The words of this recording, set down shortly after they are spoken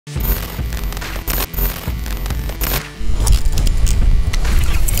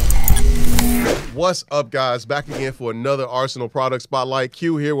What's up, guys? Back again for another Arsenal product spotlight.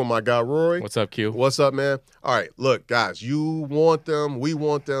 Q here with my guy Rory. What's up, Q? What's up, man? All right, look, guys, you want them, we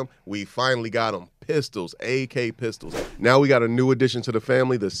want them. We finally got them. Pistols, AK pistols. Now we got a new addition to the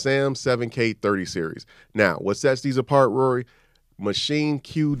family, the SAM7K-30 series. Now, what sets these apart, Rory? Machine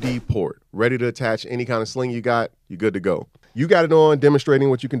QD port. Ready to attach any kind of sling you got, you're good to go. You got it on, demonstrating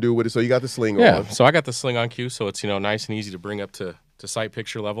what you can do with it, so you got the sling on. Yeah, so I got the sling on Q, so it's, nice and easy to bring up to sight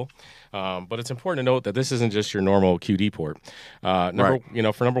picture level. But it's important to note that this isn't just your normal QD port.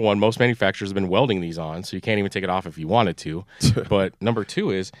 For number one, most manufacturers have been welding these on, so you can't even take it off if you wanted to. But number two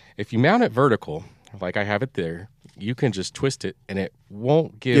is, if you mount it vertical, like I have it there, you can just twist it, and it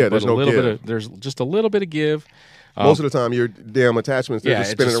won't give. Yeah, there's no give. There's just a little bit of give. Most of the time, your damn attachments, they're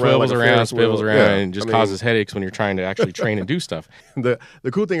just spinning around like a Ferris wheel. Spivels around, and just causes headaches when you're trying to actually train and do stuff. The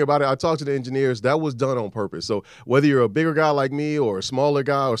cool thing about it, I talked to the engineers, that was done on purpose. So whether you're a bigger guy like me or a smaller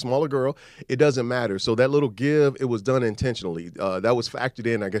guy or a smaller girl, it doesn't matter. So that little give, it was done intentionally. That was factored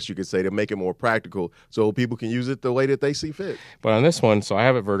in, I guess you could say, to make it more practical so people can use it the way that they see fit. But on this one, so I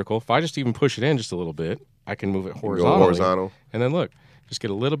have it vertical. If I just even push it in just a little bit, I can move it horizontally. And then look. Just get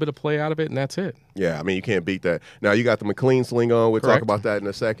a little bit of play out of it, and that's it. Yeah, I mean, you can't beat that. Now, you got the McLean sling on. We'll talk about that in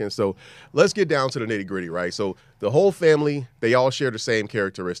a second. So let's get down to the nitty-gritty, right? So the whole family, they all share the same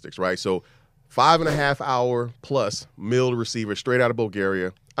characteristics, right? So 5.5 hour plus milled receiver straight out of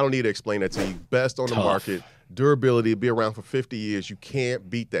Bulgaria. I don't need to explain that to you. Best on the market. Durability, be around for 50 years. You can't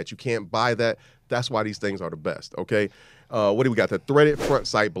beat that. You can't buy that. That's why these things are the best, okay? What do we got? The threaded front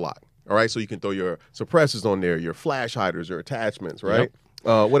sight block. All right, so you can throw your suppressors on there, your flash hiders, your attachments, right?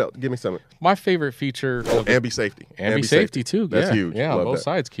 Yep. What else? Give me some. My favorite feature. Ambi safety. Ambi safety too. That's huge. Yeah, on both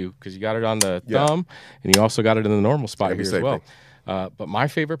sides, Q, because you got it on the thumb, and you also got it in the normal spot here as well. But my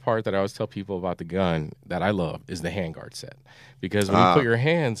favorite part that I always tell people about the gun that I love is the handguard set, because when you put your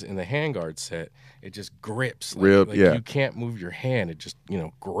hands in the handguard set, it just grips. You can't move your hand; it just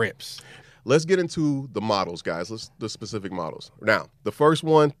grips. Let's get into the models, guys. The specific models. Now, the first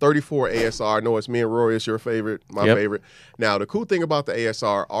one, 34 ASR. I know it's me and Rory. It's your favorite, my favorite. Now, the cool thing about the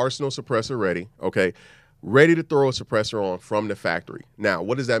ASR, Arsenal suppressor ready, okay? Ready to throw a suppressor on from the factory. Now,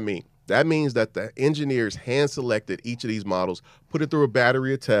 what does that mean? That means that the engineers hand-selected each of these models, put it through a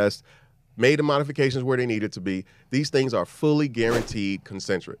battery test, made the modifications where they needed to be. These things are fully guaranteed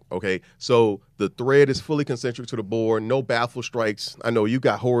concentric, okay? So the thread is fully concentric to the bore, no baffle strikes. I know you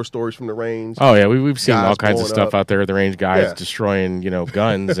got horror stories from the range. Oh, yeah, we've seen all kinds of stuff out there at the range, guys destroying,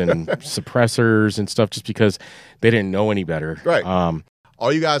 guns and suppressors and stuff just because they didn't know any better. Right.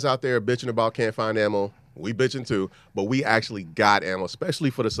 All you guys out there bitching about can't find ammo, we bitching too, but we actually got ammo, especially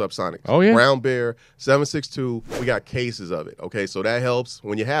for the subsonics. Oh, yeah. Brown Bear, 7.62, we got cases of it, okay? So that helps.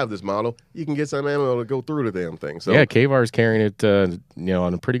 When you have this model, you can get some ammo to go through the damn thing. So, yeah, KVAR is carrying it,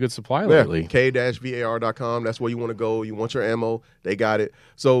 on a pretty good supply lately. K-VAR.com, that's where you want to go. You want your ammo, they got it.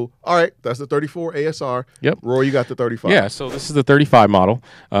 So, all right, that's the 34 ASR. Yep. Roy, you got the 35. Yeah, so this is the 35 model.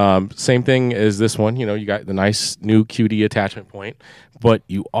 Same thing as this one. You got the nice new QD attachment point, but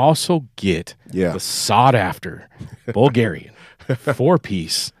you also get the sought-after Bulgarian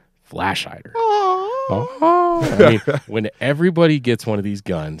 4-piece flash hider. When everybody gets one of these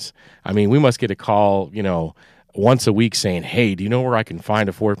guns, we must get a call, once a week saying, hey, do you know where I can find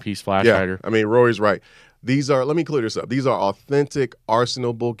a 4-piece flash hider? Rory's right. These are, let me clear this up. These are authentic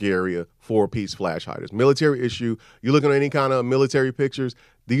Arsenal Bulgaria 4-piece flash hiders. Military issue. You looking at any kind of military pictures,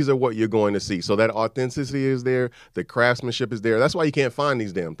 these are what you're going to see. So that authenticity is there. The craftsmanship is there. That's why you can't find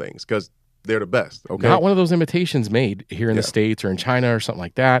these damn things, because they're the best, okay? Not one of those imitations made here in the States or in China or something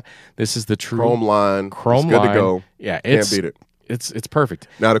like that. This is the true chrome line. Chrome it's good line. to go. Yeah, can't beat it. It's perfect.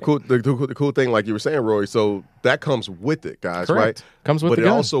 Now, the cool thing, like you were saying, Roy, so that comes with it, guys, Correct. right? Comes with the gun.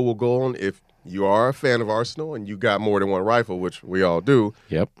 But it also will go on if you are a fan of Arsenal and you got more than one rifle, which we all do.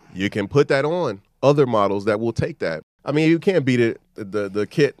 Yep. You can put that on other models that will take that. You can't beat it. The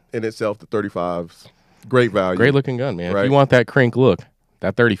kit in itself, the 35's great value. Great looking gun, man. Right? If you want that Krink look,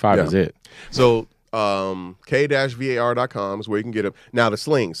 that 35 is it. So K-VAR.com is where you can get them. Now, the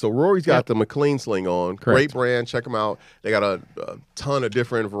sling. So Rory's got the McLean sling on. Correct. Great brand. Check them out. They got a ton of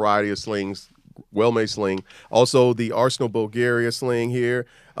different variety of slings. Well-made sling. Also, the Arsenal Bulgaria sling here.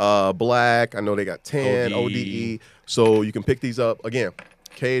 Black. I know they got tan, ODE. So you can pick these up. Again,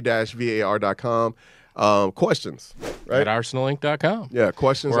 K-VAR.com. Questions, right? At arsenalinc.com. Yeah,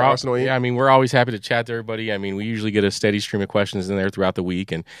 questions at Arsenal Inc. Yeah, we're always happy to chat to everybody. We usually get a steady stream of questions in there throughout the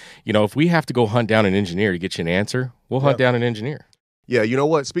week. And, if we have to go hunt down an engineer to get you an answer, we'll hunt down an engineer. Yeah, you know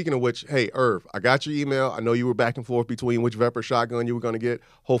what? Speaking of which, hey, Irv, I got your email. I know you were back and forth between which Vepr shotgun you were going to get.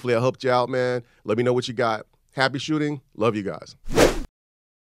 Hopefully I helped you out, man. Let me know what you got. Happy shooting. Love you guys.